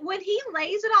 when he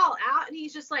lays it all out and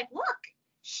he's just like, look,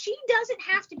 she doesn't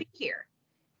have to be here.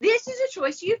 This is a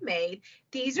choice you've made.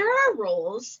 These are our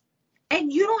rules,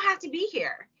 and you don't have to be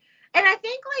here. And I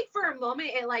think, like, for a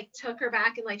moment, it, like, took her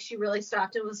back and, like, she really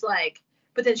stopped and was like,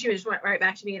 but then she just went right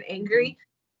back to being angry.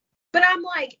 But I'm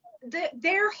like,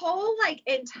 their whole, like,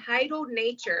 entitled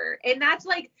nature, and that's,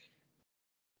 like,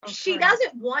 she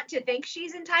doesn't want to think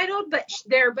she's entitled, but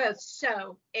they're both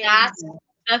so That's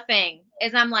the thing,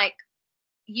 is I'm like,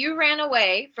 you ran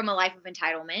away from a life of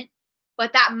entitlement,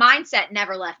 but that mindset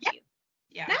never left you.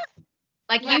 Yeah.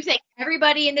 Like, you think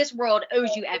everybody in this world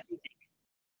owes you everything.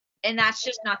 And that's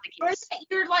just not the Or case. that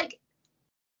you're like,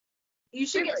 you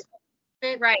should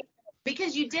get Right.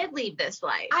 because you did leave this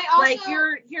life. I also-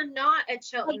 like, you're not a Like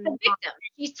Chilton. the victim.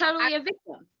 She's totally a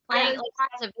victim. Playing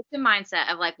has a victim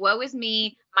mindset of like, woe is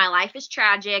me. My life is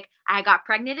tragic. I got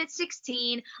pregnant at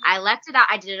 16. I left it out.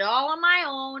 I did it all on my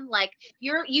own. Like,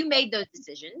 you made those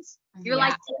decisions. Your Yeah.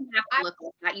 life didn't have to look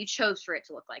like that. You chose for it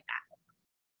to look like that.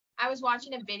 I was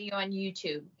watching a video on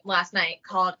YouTube last night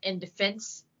called In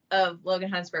Defense of Logan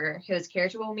Huntsberger, whose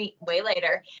character we'll meet way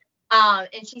later.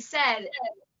 And she said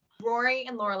Rory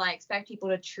and Lorelai expect people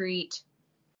to treat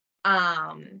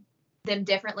them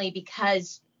differently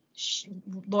because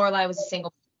Lorelai was a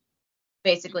single,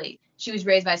 basically. She was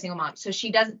raised by a single mom. So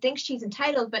she doesn't think she's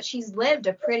entitled, but she's lived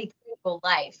a pretty full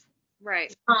life.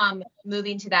 Right.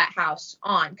 Moving to that house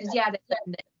on. Because, yeah, they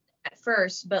lived it at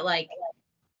first, but, like,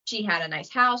 she had a nice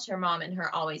house. Her mom and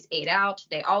her always ate out.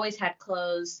 They always had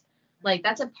clothes. Like,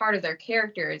 that's a part of their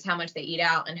character is how much they eat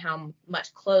out and how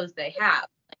much clothes they have.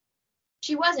 Like,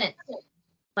 she wasn't,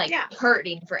 like,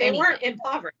 hurting for They anything. weren't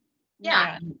impoverished.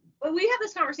 Yeah. Well, we had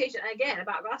this conversation again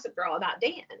about Gossip Girl, about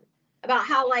Dan, about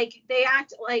how like they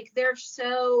act like they're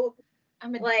so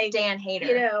I'm a like Dan hater.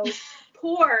 you know,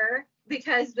 poor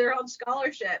because they're on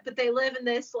scholarship, but they live in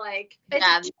this like this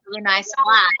really nice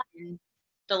flat in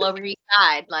the Lower East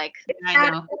Side. Like, I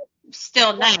know.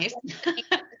 Still nice.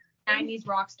 90s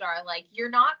rock star. Like, you're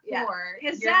not poor.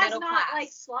 His you're dad's middle not class. like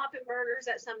slopping burgers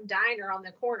at some diner on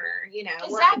the corner, you know.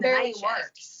 His working dad the barely night shift.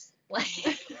 works.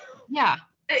 Like, Yeah.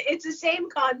 It's the same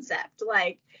concept.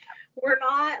 Like, we're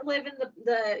not living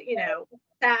the you know,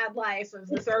 sad life of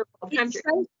the third world country. it's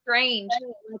so strange.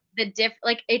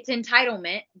 Like it's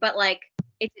entitlement, but like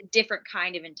it's a different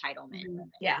kind of entitlement.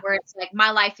 Yeah. Where it's like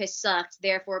my life has sucked,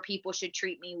 therefore people should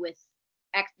treat me with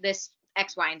X,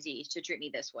 Y, and Z should treat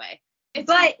me this way.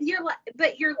 But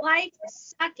your life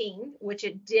sucking, which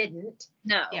it didn't.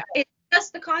 No. Yeah. It's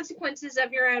just the consequences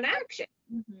of your own action.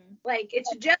 Mm-hmm. Like,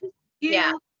 it's just you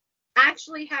Yeah.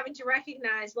 actually having to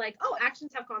recognize, like, oh,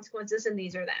 actions have consequences, and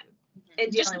these are them.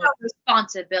 And Just dealing no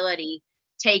responsibility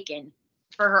taken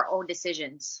for her own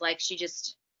decisions. Like she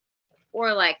just,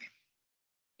 or like,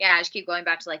 yeah, I just keep going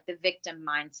back to like the victim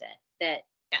mindset that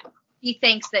he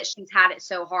thinks that she's had it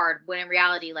so hard when in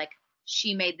reality, like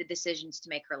she made the decisions to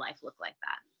make her life look like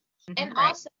that. and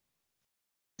also,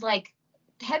 like,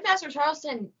 Headmaster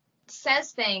Charleston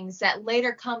says things that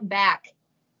later come back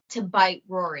to bite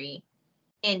Rory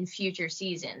in future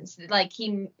seasons. Like,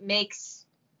 he makes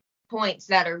points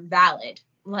that are valid.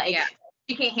 Like, Yeah.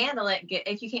 you can't handle it.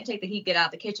 If you can't take the heat, get out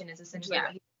of the kitchen is essentially Yeah.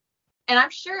 what he. And I'm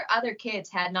sure other kids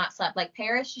had not slept. Like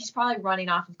Paris, she's probably running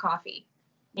off of coffee.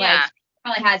 Yeah. Like,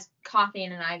 probably has coffee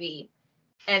and an IV.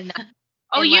 And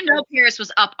Oh, and you like- know, Paris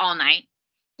was up all night.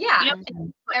 yeah, You know, Mhm.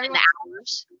 in everyone the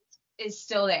hours. is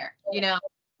still there. You know.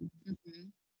 Mm-hmm.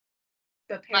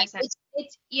 But Like parents have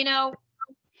it's you know,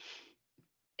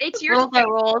 it's your Rules are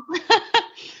rules.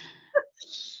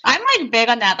 I'm like big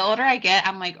on that. The older I get,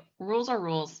 I'm like, rules are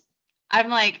rules. I'm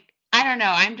like, I don't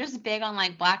know. I'm just big on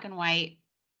like black and white.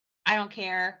 I don't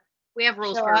care. we have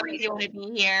rules Show for a up if reason. you want to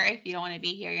be here. If you don't want to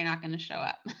be here, you're not going to show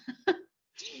up.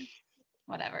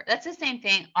 Whatever. That's the same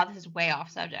thing. Oh, this is way off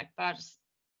subject, but I'll just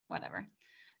whatever.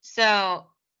 So,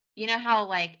 you know how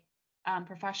like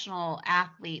professional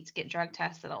athletes get drug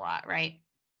tested a lot, right?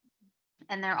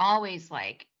 And they're always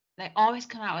like, they always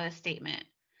come out with a statement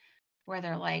where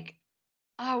they're like,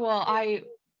 oh, well, I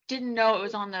didn't know it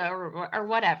was on the, or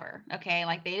whatever. Okay.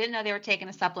 Like they didn't know they were taking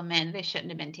a supplement they shouldn't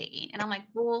have been taking. And I'm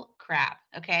like, bull crap.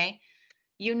 Okay.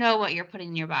 You know what you're putting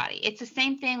in your body. It's the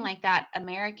same thing like that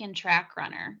American track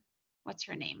runner. What's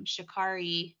her name?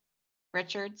 Sha'Carri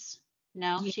Richards.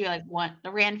 No, she like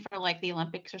ran for like the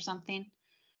Olympics or something.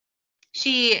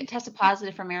 She tested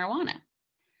positive for marijuana.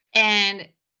 And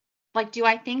like, do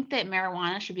I think that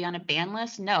marijuana should be on a ban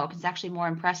list? No, because it's actually more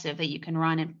impressive that you can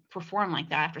run and perform like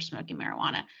that after smoking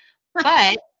marijuana.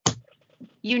 But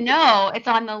you know it's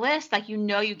on the list. Like, you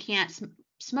know you can't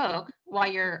smoke while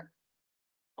you're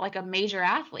like a major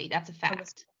athlete. That's a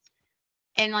fact.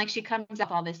 And like she comes up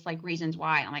with all this like reasons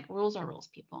why. I'm like, rules are rules,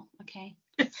 people. Okay.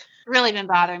 Really been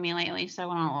bothering me lately, so I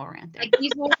went on a little rant there. Like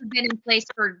these rules have been in place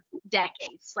for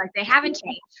decades. Like they haven't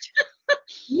changed.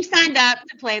 You signed up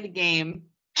to play the game.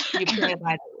 You play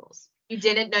by the rules. You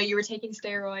didn't know you were taking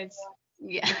steroids.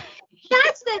 Yeah.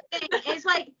 that's the thing. Is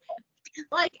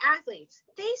like athletes,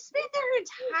 they spend their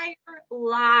entire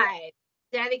lives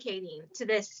dedicating to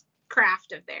this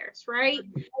craft of theirs, right?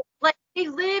 Like they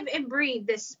live and breathe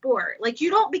this sport. Like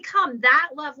you don't become that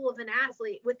level of an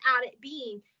athlete without it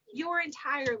being your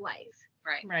entire life.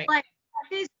 Right. Right. Like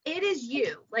it is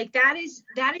you. Like that is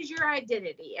your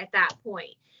identity at that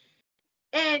point.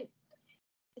 And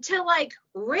to like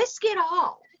risk it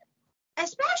all,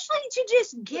 especially to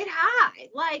just get high.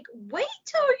 Like wait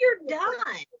till you're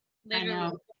done. I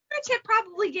know. Parents have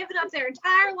probably given up their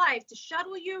entire life to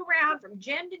shuttle you around from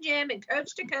gym to gym and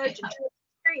coach to coach and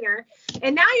trainer,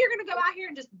 and now you're gonna go out here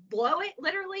and just blow it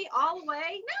literally all the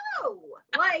way? No,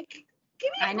 like give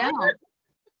me a I know. break.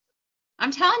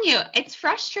 I'm telling you, it's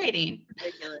frustrating.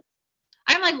 Ridiculous.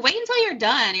 I'm like, wait until you're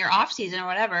done, your off season or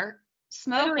whatever.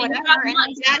 Smoke Literally, whatever and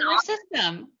months it's out of your off.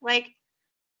 system. Like,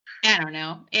 I don't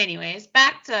know. Anyways,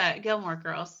 back to Gilmore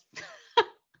Girls.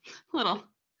 Little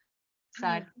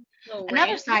side. Little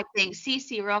Another rant. side thing,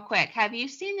 Cece, real quick. Have you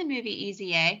seen the movie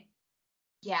Easy A?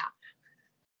 Yeah.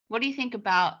 What do you think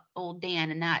about old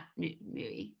Dan in that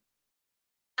movie?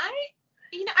 I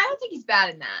don't think he's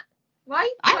bad in that.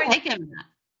 Why? I like him in that.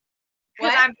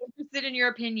 Because What? I'm interested in your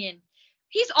opinion.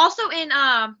 He's also in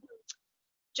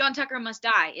John Tucker Must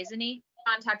Die, isn't he?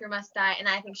 John Tucker Must Die, and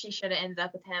I think she should have ended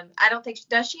up with him. I don't think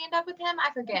does she end up with him? I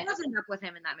He forget. does end up with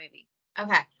him in that movie.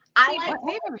 Okay. I I've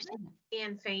like never seen it.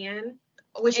 And fan.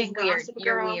 Which is And weird. Gossip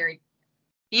You're Girl. weird.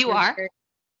 You You're are? weird.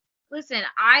 Listen,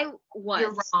 I was.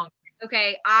 You're wrong.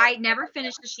 Okay, I never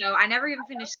finished the show. I never even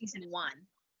finished season 1.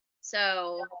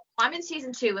 So I'm in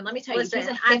season 2, and let me tell you, Listen, he's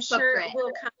a I'm sure hypocrite.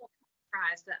 we'll come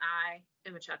surprised that I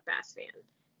am a Chuck Bass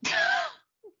fan.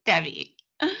 Debbie.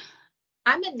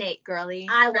 I'm a Nate girly.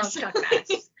 I love Chuck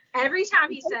Bass. Every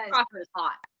time he says, Crawford is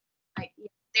hot. like,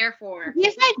 Therefore,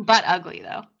 He's like butt ugly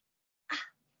though.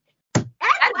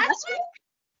 Ed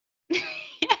Westwick?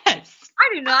 Yes. I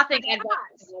do not think Ed Yes.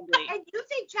 Westwick is ugly. And you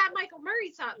think Chad Michael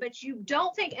Murray's hot, but you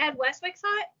don't think Ed Westwick's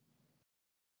hot?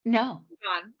 No.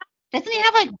 God. Doesn't he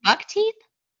have like buck teeth?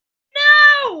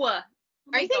 No.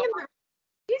 Are you thinking?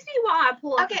 Excuse me while I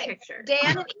pull up the Okay, picture.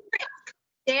 Dan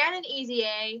and Easy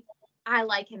A. I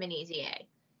like him in Easy A.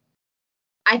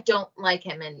 I don't like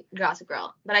him in Gossip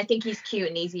Girl, but I think he's cute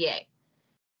in Easy A.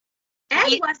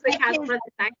 Ed Westwick has one of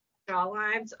the nicest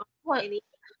jawlines on What? any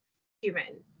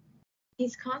human.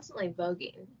 He's constantly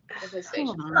voguing with his Come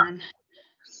facial. on.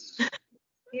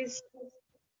 He's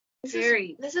This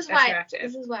very is why. attractive.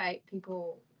 This is why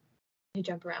people who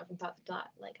jump around from thought to thought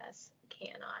like us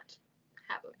cannot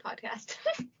have a podcast.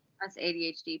 That's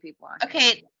ADHD people.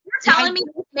 Okay. You're telling me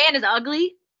this man is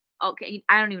ugly? Okay,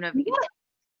 I don't even know if he can.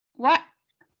 What?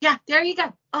 Yeah, there you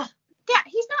go. Oh, yeah,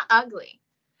 he's not ugly.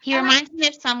 He reminds me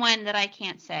of someone that I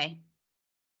can't say.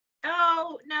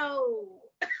 Oh, no.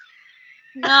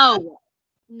 No.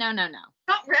 No.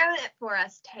 Don't ruin it for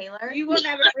us, Taylor. You will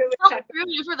never ruin Don't Chuck ruin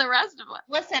it for the rest of us.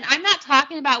 Listen, I'm not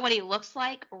talking about what he looks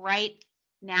like right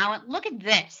now. Look at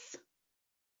this.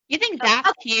 You think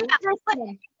that's cute? Season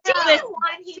 1,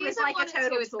 he was Season like 1 a and 2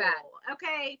 total is fool. bad.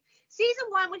 Okay. Season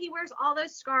 1, when he wears all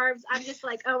those scarves, I'm just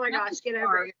like, oh my gosh, get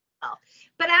over yourself.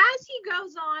 But as he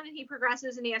goes on and he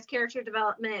progresses and he has character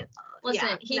development, Listen,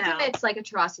 yeah, he no. commits like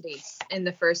atrocities in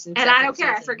the first and And second I don't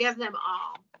care. I seasons. forgive them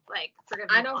all. Like, forgive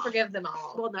them I don't all. forgive them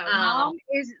all. Well, no. Mom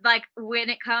is like when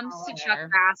it comes to Chuck Whatever.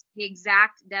 Bass, the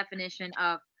exact definition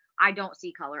of I don't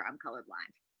see color, I'm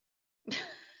colorblind.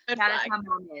 That is how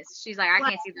mom is. She's like, I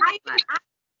can't see the red flag.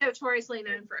 I'm notoriously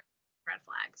known for red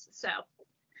flags. So,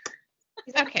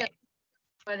 Okay.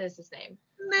 What is his name?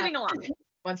 Moving along.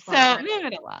 So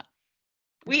moving along.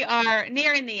 We are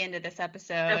nearing the end of this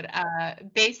episode.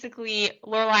 Basically,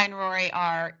 Lorelai and Rory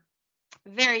are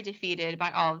very defeated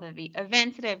by all of the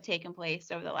events that have taken place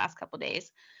over the last couple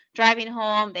days. Driving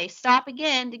home, they stop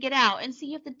again to get out and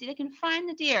see if they can find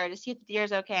the deer, to see if the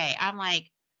deer's okay. I'm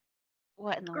like,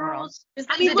 what in the world?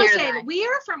 I mean, listen, we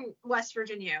are from West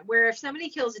Virginia, where if somebody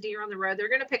kills a deer on the road, they're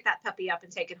going to pick that puppy up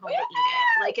and take it home to eat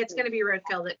it. Like, it's going to be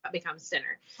roadkill that becomes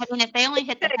dinner. I mean, if they only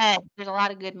hit the head, there's a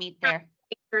lot of good meat there.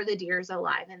 Make sure the deer's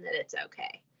alive and that it's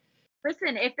okay.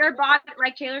 Listen, if their body,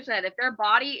 like Taylor said, if their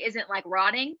body isn't like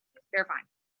rotting, they're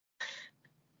fine.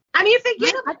 I mean, if they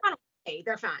get up on a way,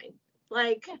 they're fine.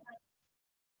 Like,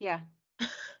 Yeah.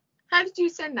 How did you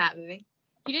send that, Vivi?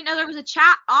 You didn't know there was a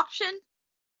chat option?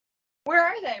 Where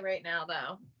are they right now,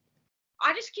 though?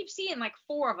 I just keep seeing like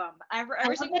 4 of them. Every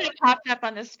I single it popped up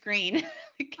on the screen.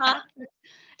 Huh?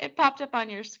 It popped up on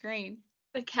your screen.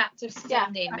 The cats are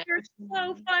standing there. They're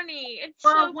so funny. It's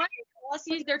Well, so funny. Let's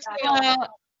use their tail. Well,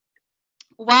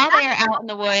 while they are out in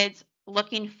the woods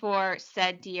looking for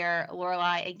said deer,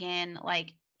 Lorelai again,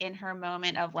 like in her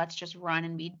moment of let's just run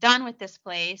and be done with this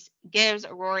place, gives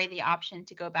Rory the option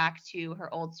to go back to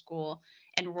her old school.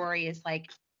 And Rory is like,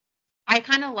 I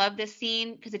kind of love this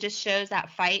scene because it just shows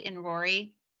that fight in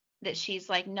Rory that she's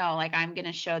like, no, like I'm going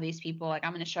to show these people, like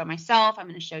I'm going to show myself, I'm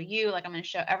going to show you, like I'm going to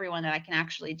show everyone that I can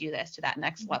actually do this to that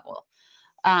next level.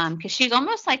 Because she's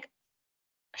almost like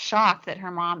shocked that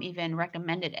her mom even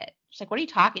recommended it. She's like, what are you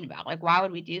talking about? Like, why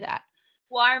would we do that?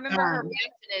 Well, I remember her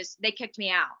reaction is they kicked me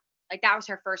out. Like that was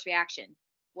her first reaction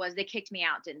was they kicked me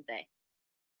out, didn't they?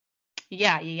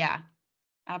 Yeah.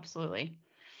 Absolutely.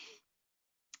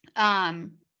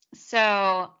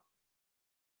 So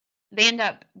they end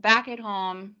up back at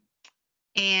home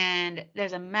and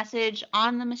there's a message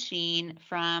on the machine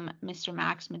from Mr.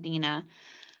 Max Medina,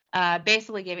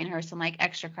 basically giving her some like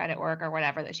extra credit work or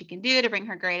whatever that she can do to bring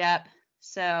her grade up.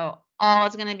 So all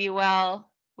is going to be well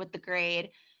with the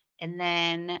grade. And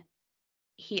then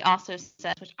he also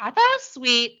says, which I thought was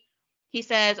sweet, he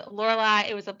says, Lorelai,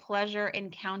 it was a pleasure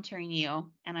encountering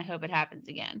you, and I hope it happens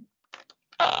again.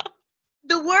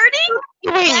 The wording?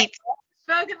 Wait.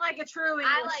 Spoken like a true English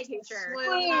I like teacher.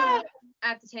 flew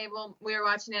at the table. We were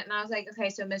watching it, and I was like, okay,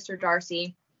 so Mr.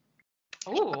 Darcy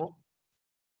Ooh.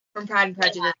 from Pride and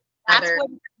Prejudice.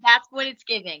 That's what it's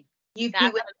giving. You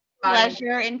That's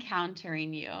Pleasure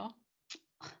encountering you.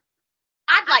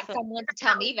 I'd like Awesome. someone to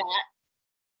tell me that.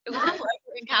 It was a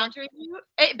pleasure encountering you.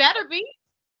 It better be.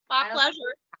 My I don't-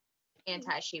 pleasure.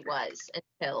 anti she was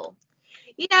until.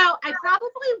 You know, I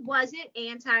probably wasn't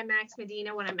anti Max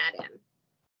Medina when I met him.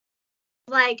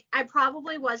 Like, I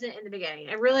probably wasn't in the beginning.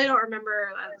 I really don't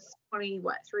remember. That was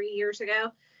 3 years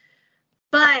ago.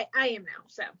 But I am now,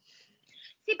 so.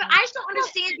 See, but I just don't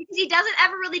understand because he doesn't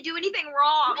ever really do anything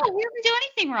wrong. No, we didn't do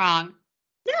anything wrong.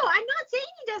 No, I'm not saying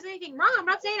he does anything wrong. I'm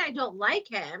not saying I don't like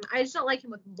him. I just don't like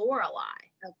him with Lorelai.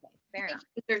 Okay, fair enough.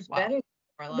 There's Wow. better.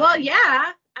 Lorelai. Well,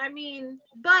 yeah. I mean,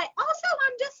 but also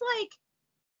I'm just like,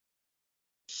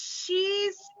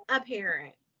 she's a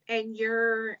parent and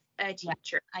you're a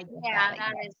teacher. I get Yeah, that.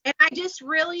 that is. And I just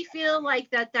really feel like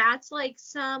that's like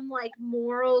some like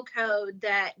moral code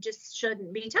that just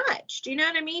shouldn't be touched. You know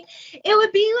what I mean? It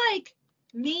would be like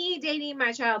me dating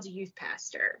my child's youth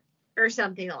pastor or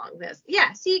something along this.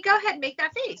 Yeah, see, go ahead and make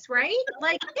that face, right?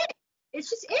 Like, it's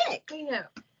just ick. You know,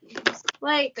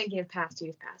 Like, thinking of past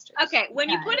youth pastors. Okay, when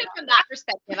you put it from that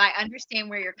perspective, I understand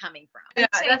where you're coming from. Yeah,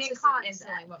 I'm saying that's in just concept.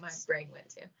 instantly what my brain went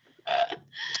to.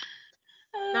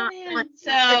 Oh, Not man. one.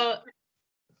 So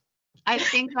I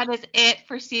think that is it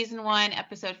for season 1,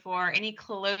 episode 4. Any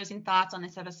closing thoughts on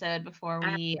this episode before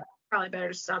we? probably better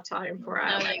to stop talking before Oh,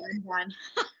 I. yeah, I'm done.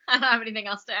 I don't have anything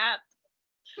else to add.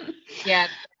 Yeah.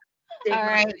 All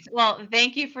right. Well,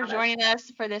 thank you for joining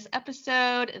us for this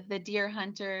episode, The Deer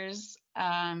Hunters.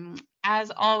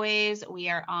 As always, we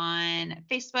are on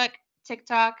Facebook,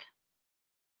 TikTok,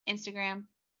 Instagram,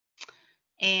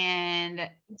 and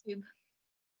YouTube.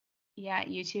 yeah,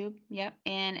 YouTube. Yep.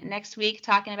 And next week,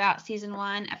 talking about season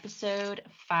 1, episode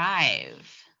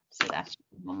 5. So that's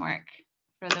your homework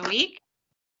for the week.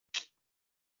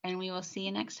 And we will see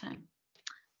you next time.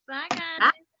 Bye,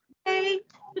 guys. Bye.